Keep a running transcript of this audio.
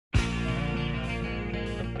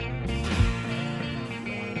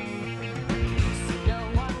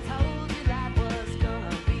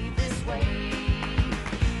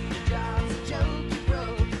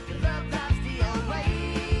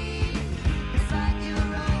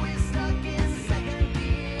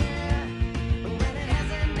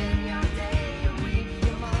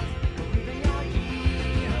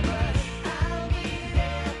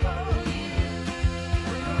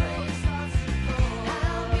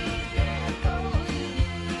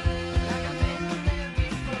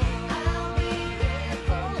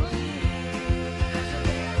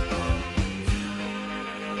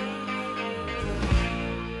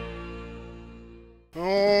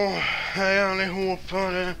allihopa,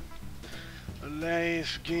 det är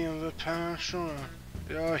Leif G.W. Persson.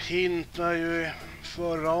 Jag hintade ju i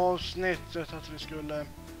förra avsnittet att vi skulle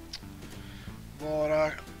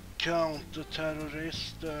vara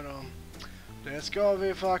counterterrorister, och det ska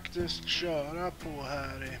vi faktiskt köra på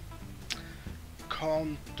här i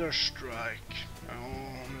Counter-Strike. Ja,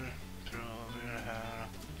 nu prövar vi det här.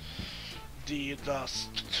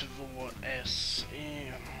 Didast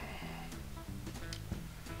 2SE.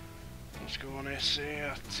 Nu ska ni se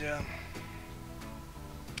att jag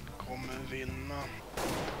kommer vinna.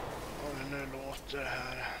 Och nu låter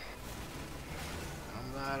här.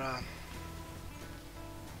 De där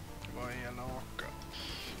var elaka.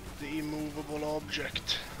 The immovable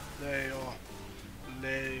object. Det är jag,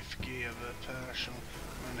 Leif G.W. Persson.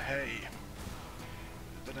 Men hej,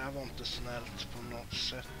 det där var inte snällt på något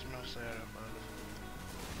sätt, om jag säger det själv.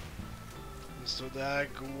 Så där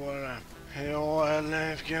går det. Jag är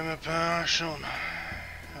Leif G.W. Persson.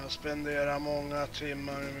 Jag spenderar många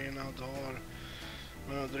timmar i mina dagar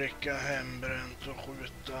med att dricka hembränt och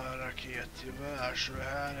skjuta raketgevär. Så det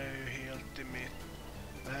här är ju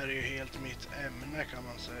helt mitt ämne, kan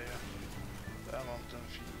man säga. Det här var inte en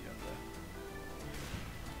fiende.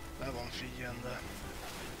 Det här var en fiende.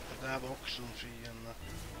 Det här var också en fiende.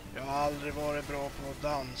 Jag har aldrig varit bra på att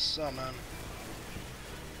dansa, men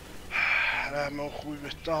det här med att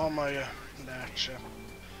skjuta har man ju lärt sig.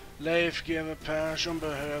 Leif G.W. Persson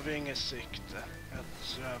behöver inget sikte.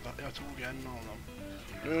 Jag tog en av dem.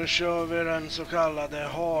 Nu kör vi den så kallade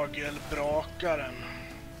hagelbrakaren.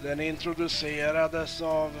 Den introducerades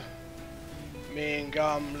av min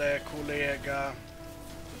gamle kollega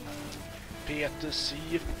Peter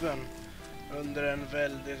Sipen under en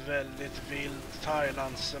väldigt vild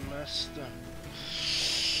Thailandssemester.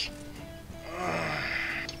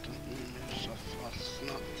 Nu så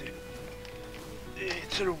fastnat i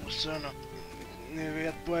trosorna. Ni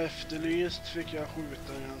vet, på Efterlyst fick jag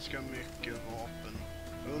skjuta ganska mycket vapen.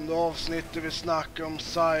 Under avsnittet vi snackade om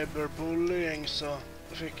cyberbullying så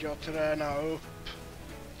fick jag träna upp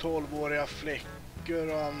 12-åriga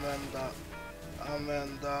flickor och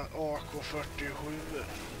använda AK-47.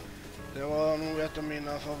 Det var nog ett av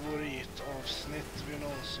mina favoritavsnitt vi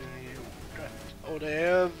någonsin gjorde. Och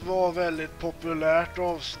det var väldigt populärt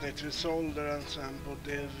avsnitt. Vi sålde den sen på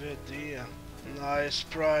DVD. Nice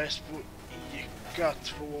price på Ica,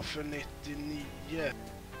 2 för 99.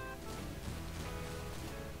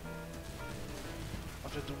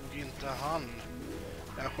 Varför dog inte han?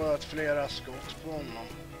 Jag sköt flera skott på honom.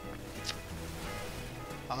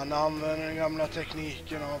 Han använde den gamla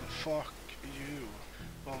tekniken av fuck you.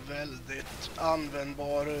 Var väldigt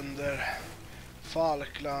användbar under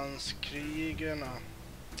Falklandskrigerna.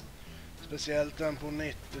 Speciellt den på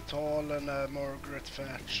 90-talet när Margaret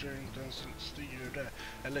Thatcher inte ens styrde.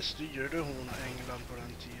 Eller styrde hon England på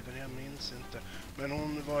den tiden? Jag minns inte. Men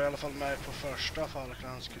hon var i alla fall med på första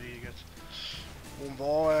Falklandskriget. Hon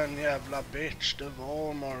var en jävla bitch, det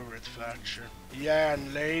var Margaret Thatcher.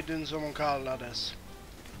 Järnladyn som hon kallades.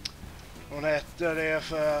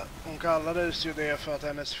 Hon kallades ju det för att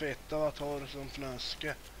hennes fitta var torr som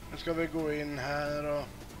fnöske. Nu ska vi gå in här och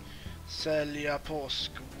sälja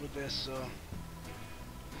påskgodis och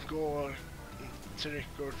gå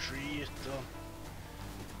trick or treat och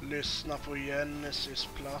lyssna på Genesis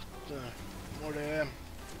plattor. Och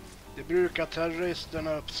det brukar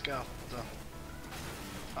terroristerna uppskatta.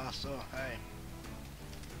 Alltså, hej.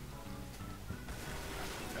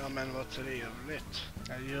 Ja, men vad trevligt.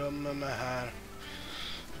 Jag gömmer mig här.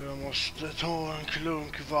 För jag måste ta en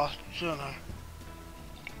klunk vatten här.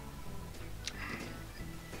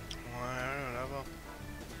 Nej, det var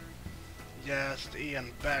jäst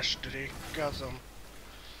enbärsdricka som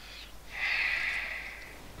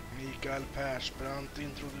Mikael Persbrandt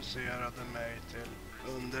introducerade mig till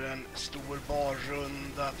under en stor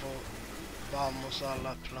barrunda på Vamos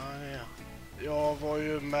alla playa. Jag var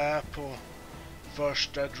ju med på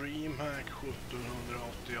första DreamHack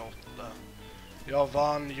 1788. Jag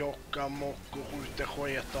vann Jokkmokk och skjuter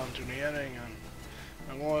sketan-turneringen.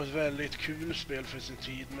 Det var ett väldigt kul spel för sin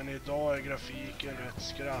tid, men idag är grafiken rätt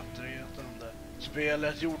skrattretande.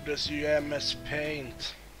 Spelet gjordes ju i MS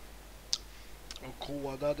Paint och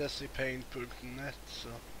kodades i paint.net, så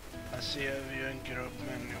här ser vi ju en grupp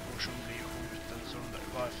människor som blir skjuten som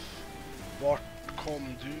vart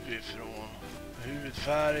kom du ifrån?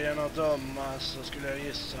 Hudfärgen att döma så skulle jag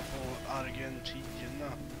gissa på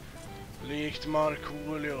Argentina. Likt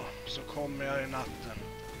Markoolio så kommer jag i natten.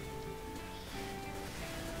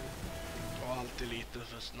 Och alltid lite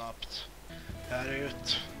för snabbt. Här är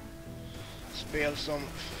ett Spel som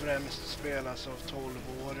främst spelas av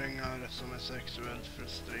 12-åringar som är sexuellt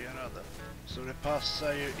frustrerade. Så det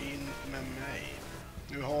passar ju in med mig.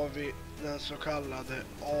 Nu har vi den så kallade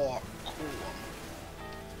AK.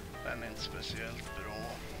 Den är inte speciellt bra.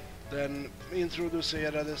 Den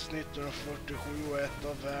introducerades 1947 och är ett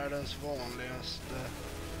av världens vanligaste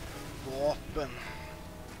vapen.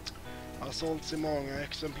 Har sålts i många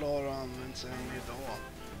exemplar och används än idag.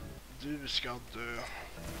 Du ska dö.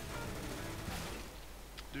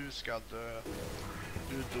 Du ska dö.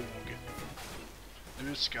 Du dog.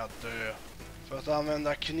 Du ska dö. För att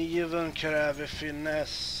använda kniven kräver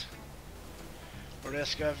finess. Och det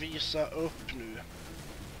ska jag visa upp nu.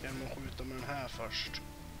 Jag måste skjuta med den här först.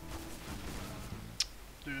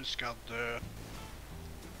 Du ska dö.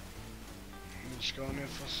 Nu ska ni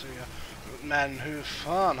få se. Men hur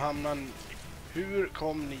fan hamnar ni? Hur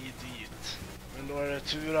kom ni dit? Men då är det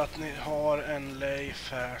tur att ni har en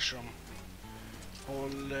Leif här som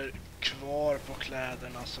håller kvar på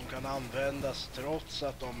kläderna som kan användas trots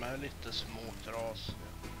att de är lite småtrasiga.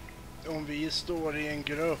 Om vi står i en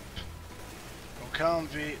grupp då kan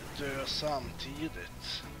vi dö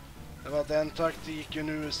samtidigt. Det var den taktiken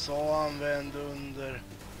USA använde under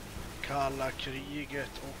kalla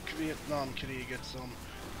kriget och Vietnamkriget som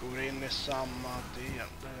går in i samma del.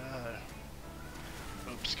 Det här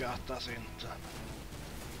uppskattas inte.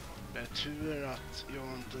 Det är tur att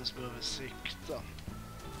jag inte ens behöver sikta.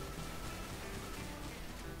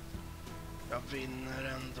 Jag vinner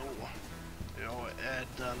ändå. Jag är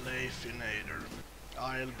Edda Leifinator.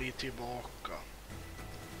 I'll be tillbaka.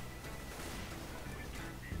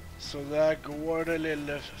 Så där går det,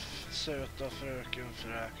 lille söta fröken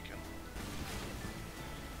Fräken.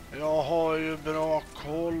 Jag har ju bra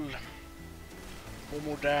koll på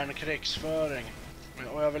modern krigsföring.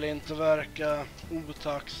 Och jag vill inte verka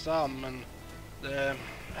otacksam, men det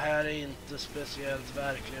här är inte speciellt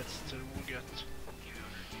verklighetstroget.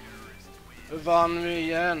 Vann vi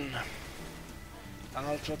igen.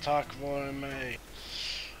 Alltså tack vare mig.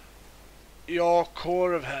 Jag har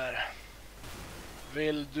korv här.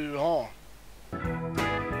 Vill du ha?